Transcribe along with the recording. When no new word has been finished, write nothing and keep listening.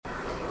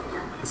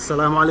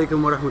Assalamu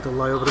alaikum wa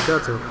rahmatullahi wa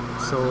barakatuh.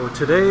 So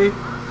today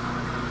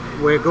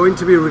we're going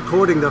to be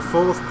recording the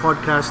fourth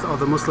podcast of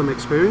the Muslim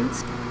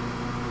Experience.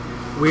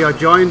 We are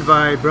joined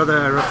by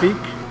Brother Rafiq.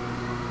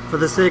 For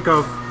the sake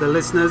of the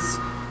listeners,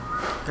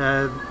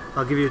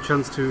 I'll give you a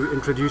chance to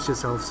introduce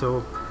yourself.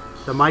 So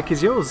the mic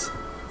is yours.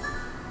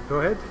 Go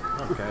ahead.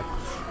 Okay.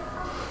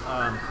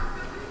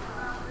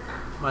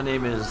 My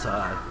name is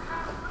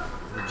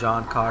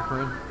John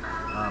Cochran.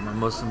 My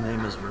Muslim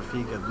name is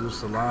Rafiq Abdul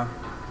Salam.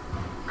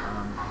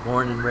 I'm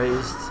born and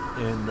raised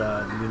in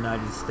the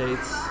United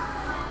States.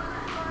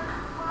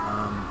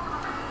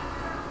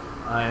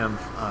 I am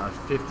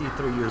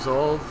 53 years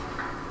old,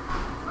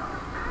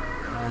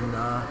 and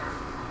I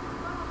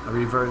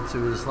reverted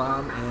to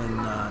Islam in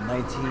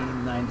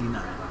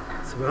 1999.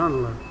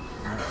 Subhanallah.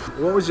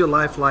 What was your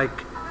life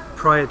like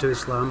prior to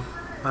Islam?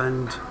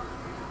 And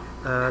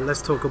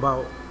let's talk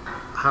about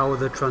how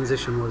the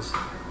transition was.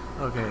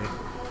 Okay.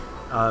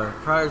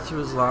 Prior to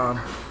Islam,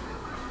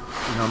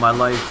 my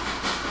life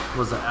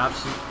was an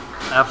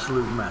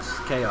absolute mess,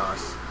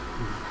 chaos.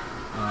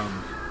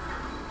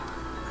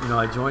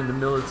 I joined the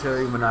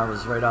military when I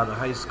was right out of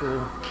high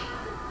school.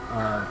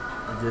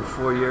 I did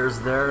 4 years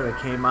there. I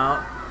came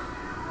out.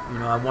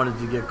 I wanted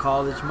to get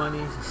college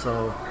money,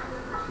 so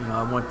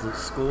I went to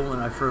school when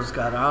I first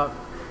got out.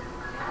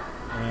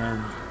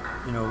 And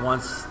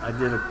once I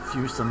did a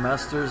few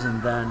semesters,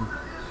 and then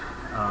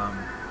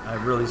I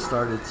really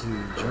started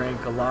to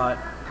drink a lot,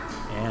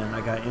 and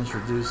I got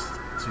introduced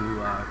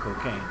to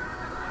cocaine.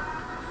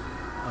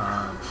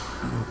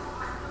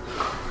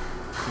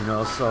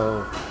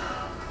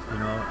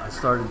 I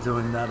started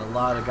doing that a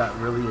lot. I got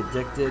really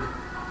addicted.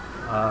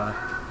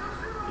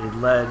 It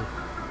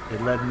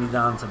led me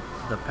down to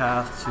the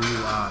path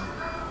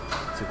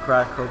to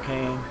crack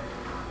cocaine.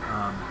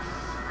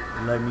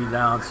 It led me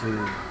down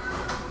to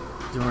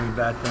doing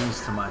bad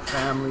things to my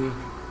family,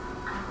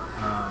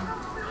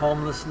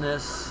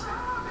 homelessness,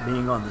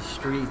 being on the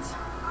street,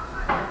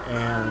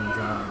 and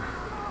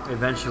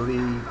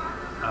eventually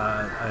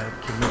I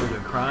committed a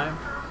crime,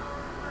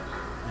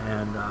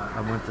 and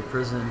I went to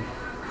prison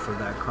for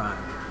that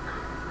crime.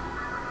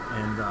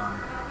 And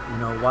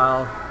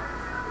while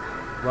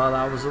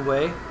I was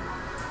away,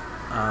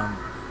 I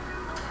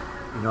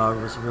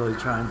was really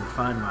trying to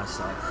find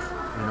myself,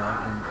 in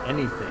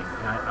anything.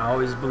 I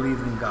always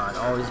believed in God.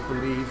 I always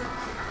believed,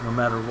 no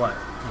matter what,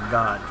 in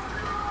God.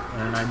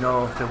 And I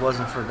know if it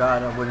wasn't for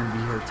God, I wouldn't be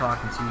here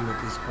talking to you at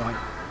this point,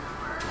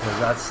 because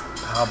that's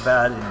how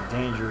bad and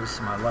dangerous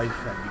my life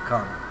had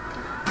become.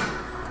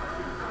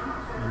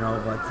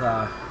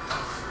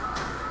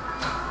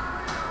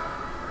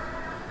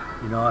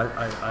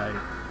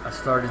 I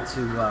started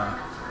to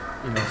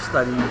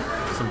study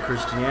some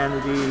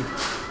Christianity,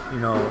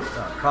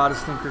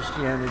 Protestant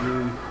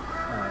Christianity,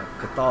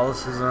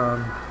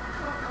 Catholicism,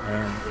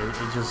 and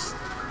it just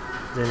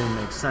didn't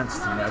make sense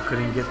to me. I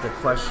couldn't get the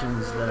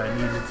questions that I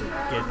needed to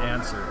get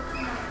answered.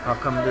 How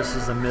come this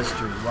is a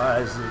mystery? Why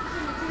is it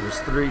there's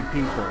three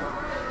people?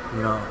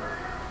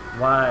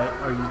 Why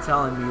are you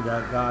telling me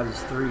that God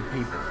is three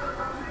people?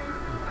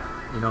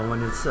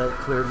 When it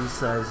clearly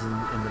says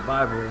in the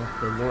Bible,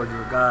 the Lord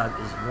your God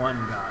is one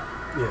God.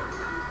 Yeah.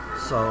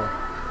 So,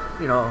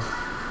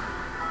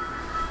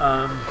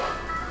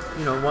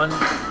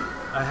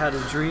 I had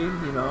a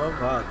dream,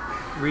 about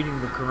reading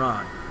the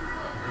Quran.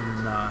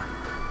 And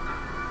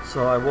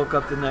so I woke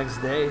up the next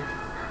day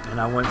and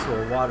I went to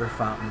a water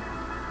fountain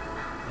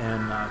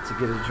and to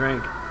get a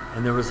drink,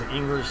 and there was an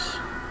English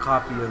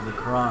copy of the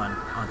Quran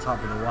on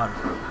top of the water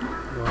fountain.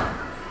 Wow.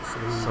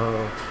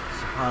 So,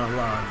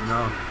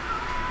 subhanAllah,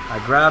 I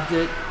grabbed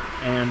it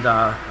and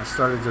I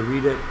started to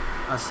read it.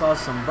 I saw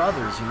some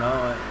brothers,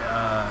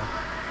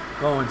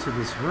 go into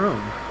this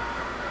room,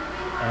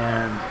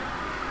 and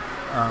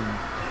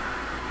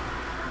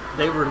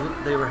they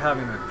were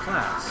having a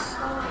class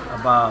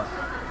about.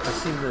 I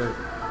seen the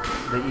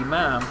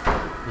imam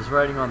was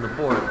writing on the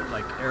board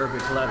like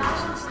Arabic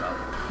letters and stuff.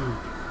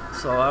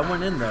 So I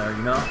went in there,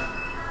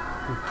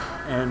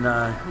 and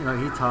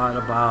he taught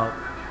about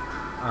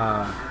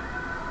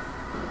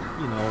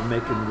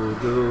making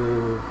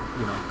wudu,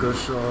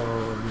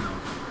 ghusl,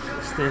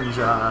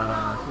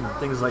 istinja,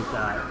 things like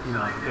that,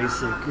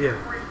 basic,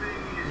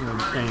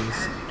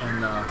 things,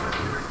 and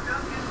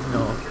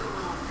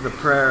the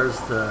prayers,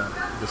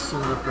 the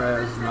sunnah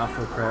prayers,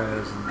 nafil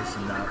prayers, and this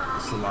and that, the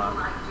salat.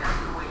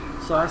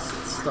 So I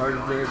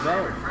started to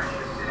go.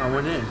 I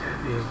went in,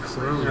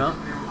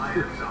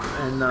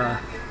 and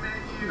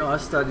I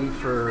studied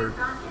for,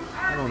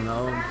 I don't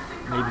know,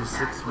 maybe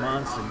 6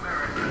 months, and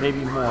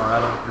maybe more. I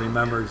don't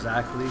remember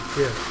exactly.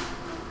 Yeah.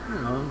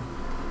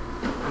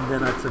 And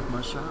then I took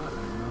my shot.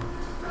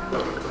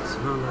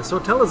 So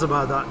tell us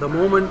about that. The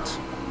moment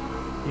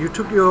you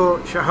took your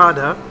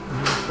shahada,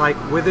 like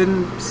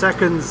within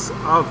seconds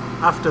of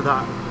after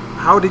that,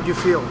 how did you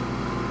feel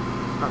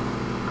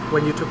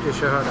when you took your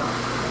shahada?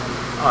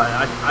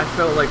 I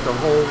felt like the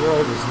whole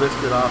world was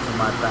lifted off of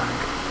my back.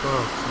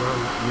 Oh,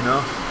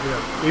 wow.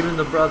 Yeah. Even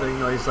the brother,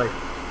 he's like,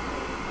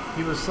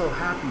 he was so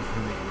happy for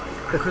me.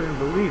 Like, I couldn't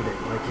believe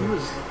it. Like, he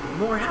was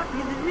more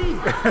happy than me.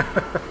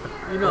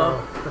 You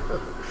know.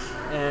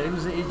 And he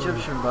was an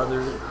Egyptian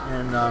brother,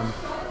 and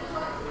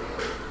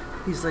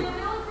he's like,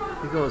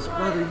 he goes,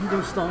 brother, you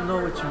just don't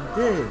know what you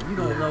did. You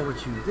don't know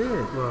what you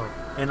did. Wow.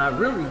 And I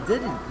really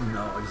didn't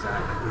know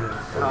exactly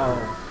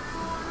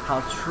how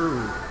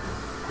true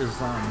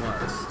Islam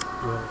was.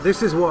 Well,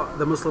 this is what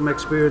the Muslim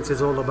experience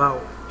is all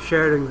about,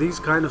 sharing these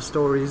kind of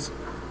stories,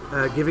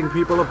 giving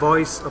people a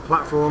voice, a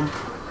platform,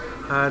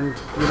 and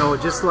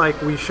just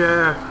like we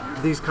share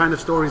these kind of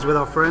stories with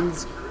our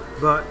friends,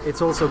 but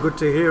it's also good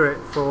to hear it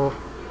for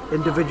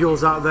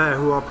individuals out there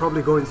who are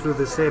probably going through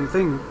the same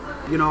thing.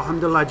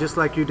 Alhamdulillah, just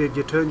like you did,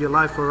 you turned your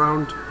life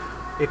around.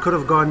 It could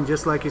have gone,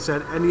 just like you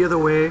said, any other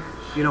way.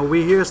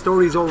 We hear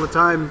stories all the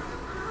time,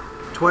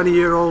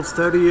 20-year-olds,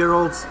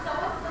 30-year-olds,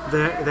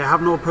 they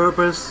have no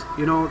purpose.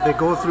 They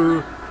go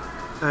through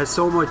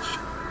so much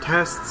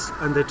tests,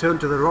 and they turn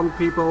to the wrong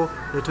people,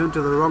 they turn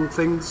to the wrong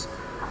things,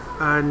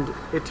 and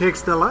it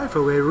takes their life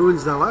away,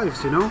 ruins their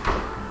lives,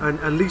 and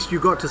at least you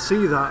got to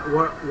see that,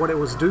 what it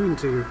was doing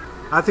to you.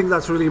 I think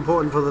that's really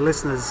important for the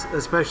listeners,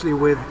 especially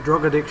with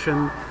drug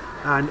addiction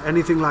and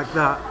anything like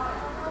that.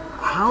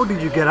 How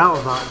did you get out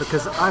of that?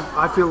 Because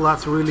I feel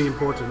that's really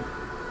important.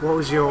 What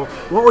was your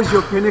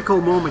pinnacle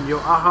moment,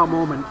 your aha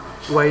moment,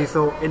 where you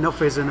thought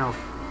enough is enough?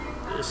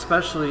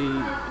 Especially,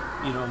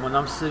 when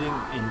I'm sitting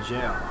in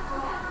jail,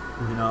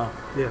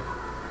 Yeah.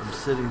 I'm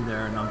sitting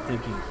there and I'm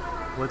thinking,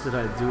 what did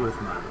I do with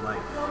my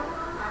life?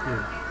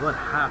 Yeah. What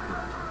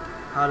happened?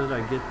 How did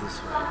I get this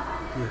way?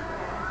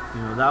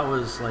 Yeah. That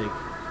was like,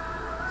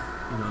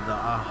 the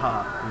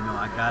aha.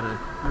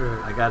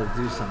 I gotta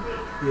do something.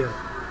 Yeah.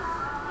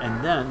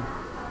 And then,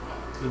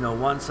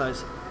 once I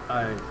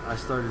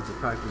started to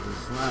practice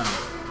Islam,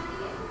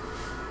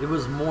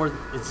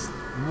 it's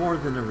more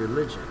than a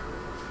religion.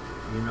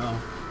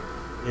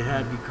 It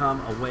had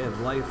become a way of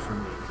life for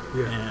me.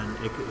 Yeah.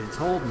 And it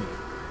told me,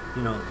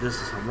 this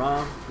is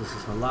haram, this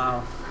is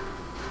halal,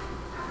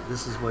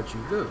 this is what you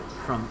do.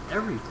 From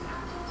everything,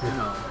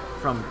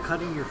 from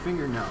cutting your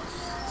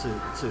fingernails to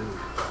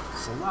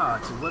salah,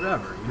 to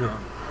whatever,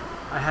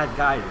 I had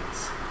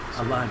guidance.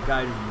 Allah had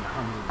guided me,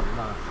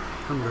 alhamdulillah.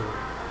 Alhamdulillah.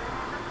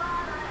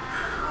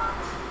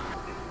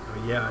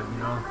 But yeah,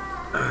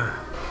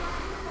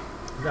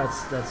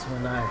 that's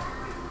when I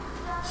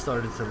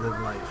started to live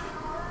life.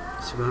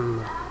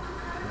 Subhanallah.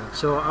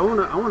 So I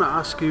wanna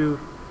ask you,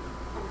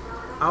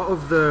 out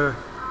of the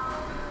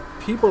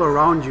people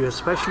around you,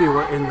 especially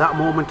in that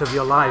moment of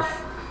your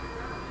life,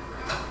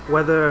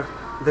 whether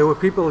there were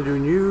people you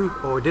knew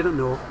or didn't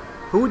know,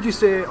 who would you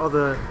say are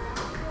the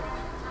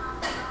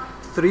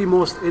 3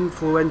 most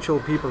influential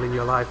people in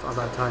your life at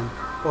that time,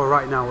 or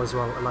right now as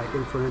well, like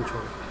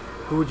influential?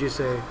 Who would you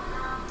say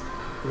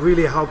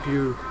really help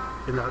you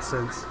in that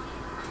sense?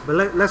 But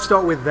let's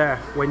start with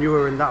there, when you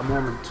were in that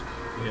moment.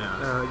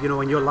 Yeah.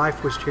 When your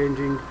life was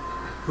changing,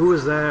 who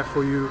was there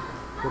for you?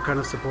 What kind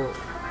of support?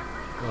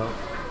 Well,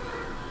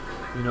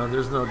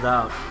 there's no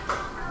doubt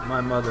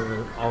my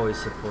mother always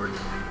supported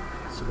me.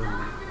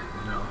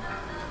 Subhanallah.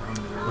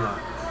 Alhamdulillah.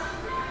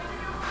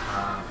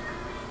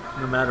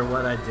 No matter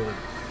what I did.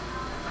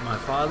 My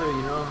father,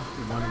 he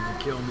wanted to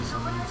kill me so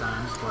many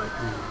times, but,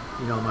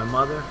 my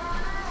mother,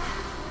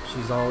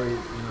 she's always,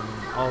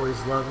 always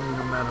loved me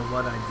no matter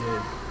what I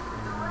did.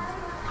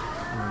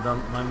 And,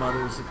 my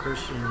mother is a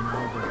Christian,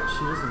 but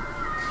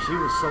she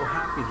was so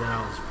happy that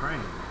I was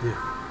praying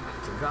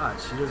to God.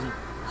 She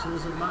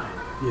doesn't mind.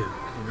 Yeah.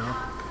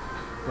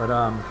 But,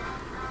 I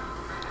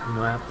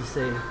have to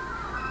say,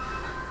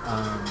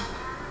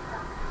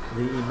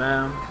 the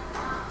Imam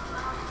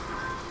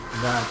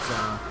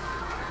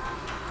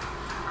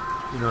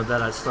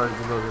that I started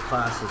to go to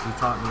classes, he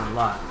taught me a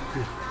lot.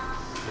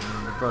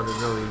 The brother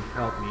really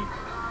helped me.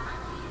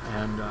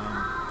 And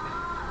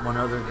one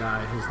other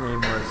guy, his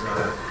name was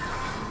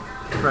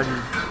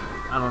Freddie.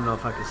 I don't know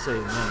if I could say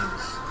his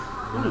names.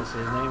 When I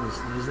say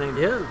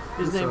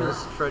his name is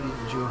Freddie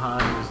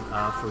Juhan. Is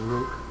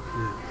Farouk.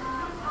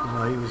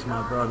 Yeah. He was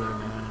my brother,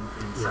 man,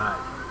 inside.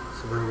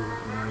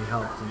 Subhanallah. He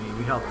helped me.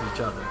 We helped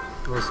each other.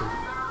 Awesome.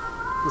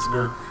 That's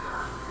good.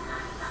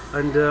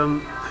 And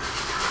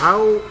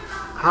how?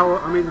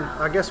 I mean,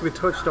 I guess we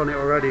touched on it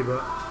already,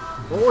 but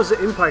what was the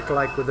impact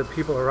like with the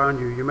people around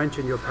you? You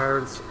mentioned your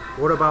parents.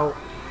 What about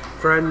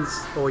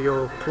friends or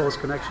your close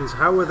connections?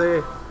 How were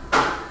they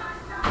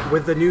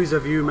with the news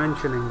of you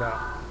mentioning that?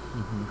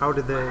 Mm-hmm. How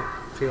did they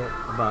feel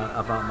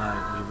about my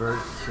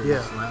revert to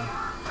Islam?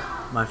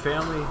 My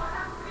family,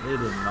 they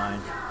didn't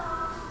mind.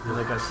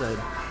 Like I said,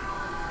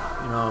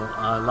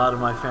 a lot of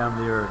my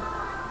family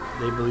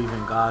they believe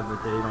in God,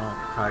 but they don't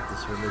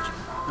practice religion.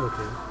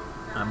 Okay.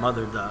 My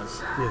mother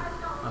does. Yeah.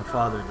 My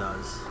father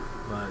does.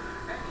 But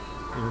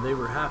they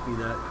were happy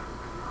that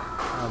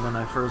when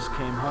I first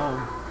came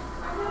home,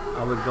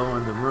 I would go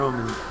in the room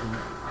and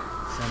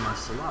say my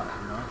salat,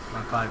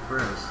 my 5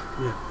 prayers.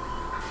 Yeah.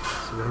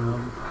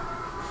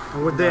 So,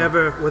 were they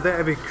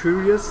ever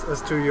curious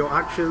as to your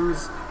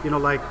actions?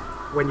 Like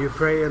when you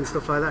pray and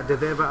stuff like that, did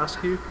they ever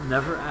ask you?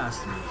 Never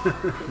asked me.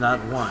 Not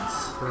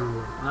once.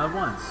 Not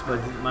once. But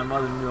my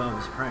mother knew I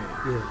was praying.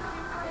 Yeah.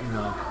 You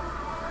know,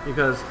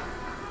 because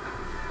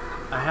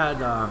I had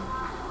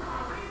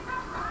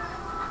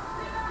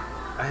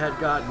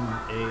gotten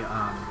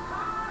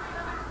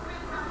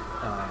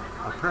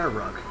a prayer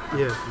rug. Yeah.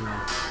 You know,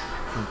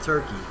 from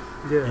Turkey.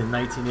 Yeah. In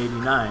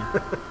 1989.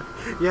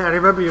 Yeah, I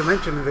remember you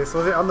mentioning this.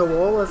 Was it on the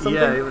wall or something?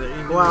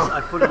 Yeah, Wow.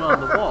 I put it on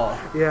the wall.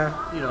 Yeah.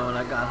 You know, and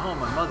I got home,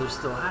 my mother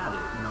still had it.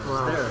 You know, it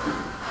was Wow. there.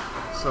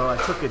 So I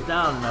took it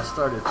down and I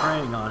started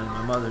praying on it.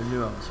 My mother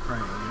knew I was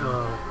praying. You know,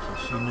 Wow.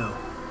 so she knew.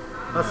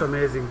 That's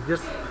amazing.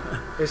 Just,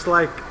 it's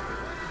like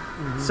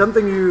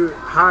something you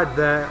had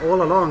there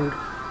all along,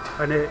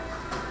 and it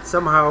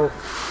somehow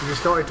you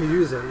started to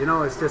use it. You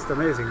know, it's just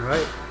amazing,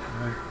 right?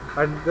 Right.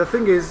 And the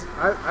thing is,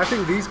 I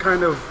think these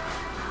kind of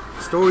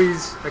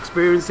stories,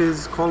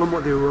 experiences, call them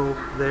what they will,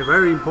 they're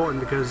very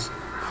important because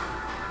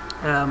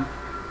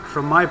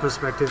from my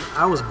perspective,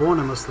 I was born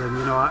a Muslim,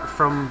 you know,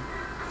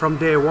 from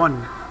day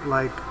one.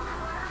 Like,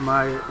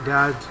 my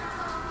dad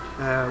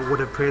would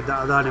have prayed the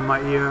adhan in my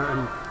ear,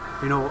 and,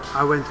 you know,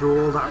 I went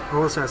through all that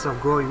process of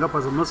growing up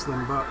as a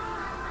Muslim, but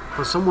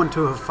for someone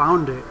to have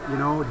found it, you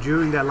know,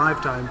 during their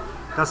lifetime,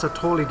 that's a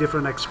totally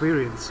different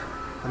experience.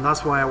 And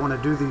that's why I want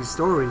to do these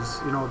stories,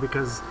 you know,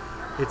 because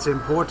it's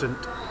important.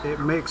 It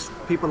makes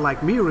people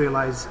like me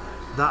realize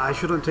that I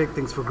shouldn't take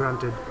things for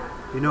granted.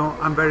 You know,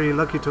 I'm very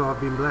lucky to have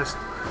been blessed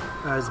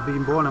as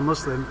being born a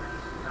Muslim.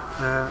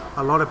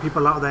 A lot of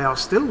people out there are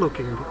still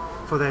looking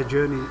for their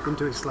journey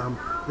into Islam.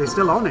 They're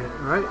still on it,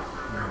 right?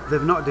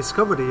 They've not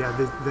discovered it yet.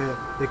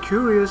 They're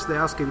curious, they're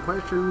asking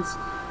questions.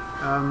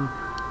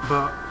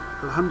 But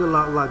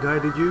alhamdulillah, Allah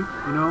guided you,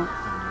 you know.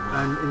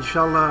 And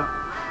inshallah,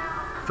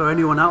 for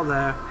anyone out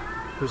there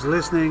who's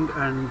listening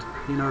and,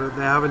 you know,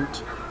 they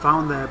haven't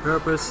found their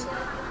purpose,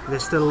 they're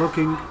still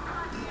looking,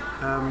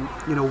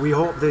 you know, we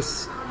hope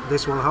this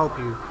will help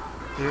you.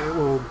 It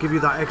will give you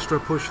that extra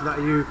push that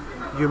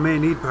you may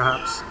need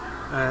perhaps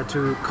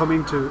to come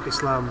into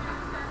Islam,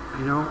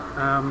 you know.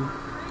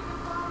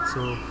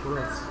 So what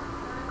else?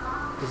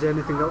 Is there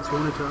anything else you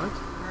wanted to add?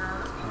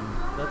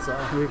 That's all.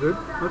 Are you good?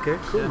 Okay,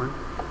 cool, Yeah. man.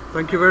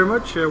 Thank you very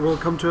much. We'll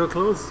come to a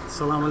close.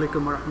 Assalamu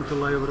alaikum wa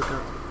rahmatullahi wa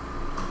barakatuh.